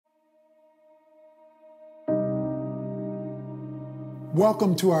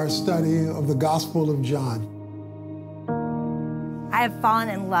Welcome to our study of the Gospel of John. I have fallen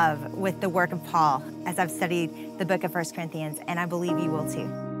in love with the work of Paul as I've studied the book of 1 Corinthians, and I believe you will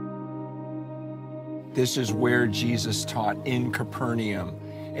too. This is where Jesus taught in Capernaum,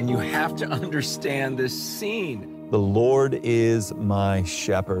 and you have to understand this scene. The Lord is my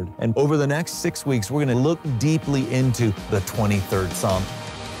shepherd. And over the next 6 weeks, we're going to look deeply into the 23rd Psalm.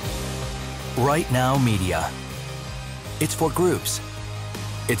 Rightnow Media. It's for groups.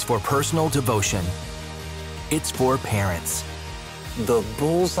 It's for personal devotion. It's for parents. The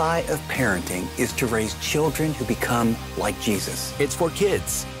bullseye of parenting is to raise children who become like Jesus. It's for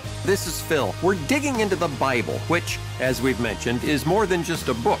kids. This is Phil. We're digging into the Bible, which, as we've mentioned, is more than just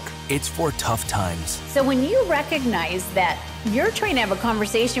a book. It's for tough times. So when you recognize that you're trying to have a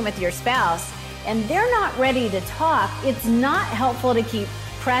conversation with your spouse and they're not ready to talk, it's not helpful to keep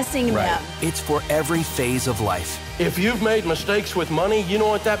pressing them. It's for every phase of life. If you've made mistakes with money, you know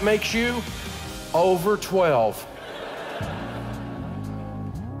what that makes you? Over 12.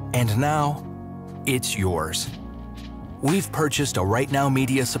 And now, it's yours. We've purchased a Rightnow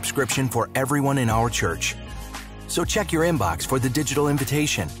Media subscription for everyone in our church. So check your inbox for the digital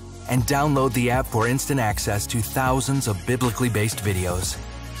invitation and download the app for instant access to thousands of biblically based videos.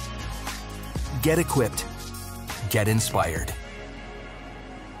 Get equipped. Get inspired.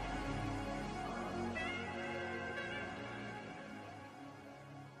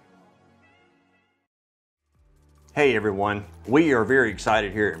 Hey everyone, we are very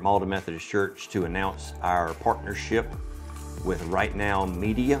excited here at Malta Methodist Church to announce our partnership with Rightnow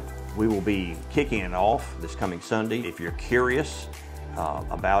Media. We will be kicking it off this coming Sunday. If you're curious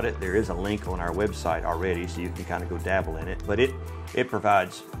about it, there is a link on our website already, so you can kind of go dabble in it. But it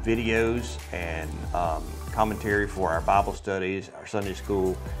provides videos and commentary for our Bible studies, our Sunday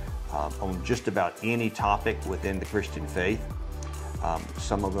school, on just about any topic within the Christian faith.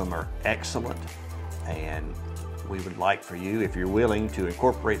 Some of them are excellent, and we would like for you, if you're willing, to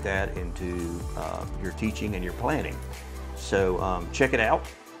incorporate that into your teaching and your planning. So check it out,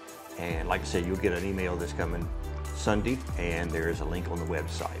 and like I said, you'll get an email this coming Sunday, and there is a link on the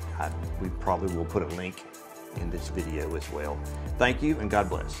website. We probably will put a link in this video as well. Thank you, and God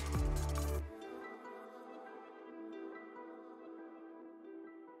bless.